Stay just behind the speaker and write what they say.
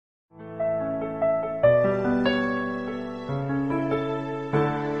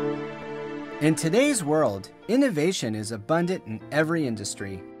In today's world, innovation is abundant in every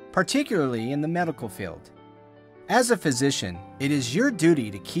industry, particularly in the medical field. As a physician, it is your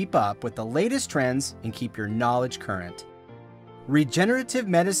duty to keep up with the latest trends and keep your knowledge current. Regenerative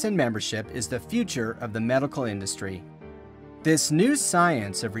medicine membership is the future of the medical industry. This new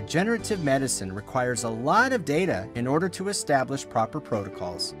science of regenerative medicine requires a lot of data in order to establish proper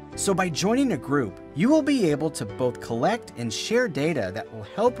protocols. So by joining a group, you will be able to both collect and share data that will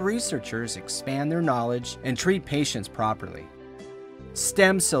help researchers expand their knowledge and treat patients properly.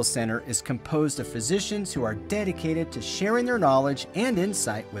 Stem Cell Center is composed of physicians who are dedicated to sharing their knowledge and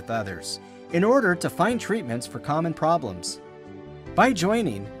insight with others in order to find treatments for common problems. By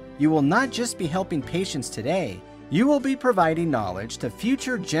joining, you will not just be helping patients today, you will be providing knowledge to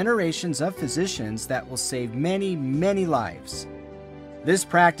future generations of physicians that will save many, many lives. This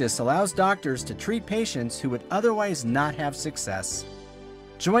practice allows doctors to treat patients who would otherwise not have success.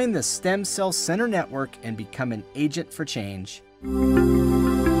 Join the Stem Cell Center network and become an agent for change.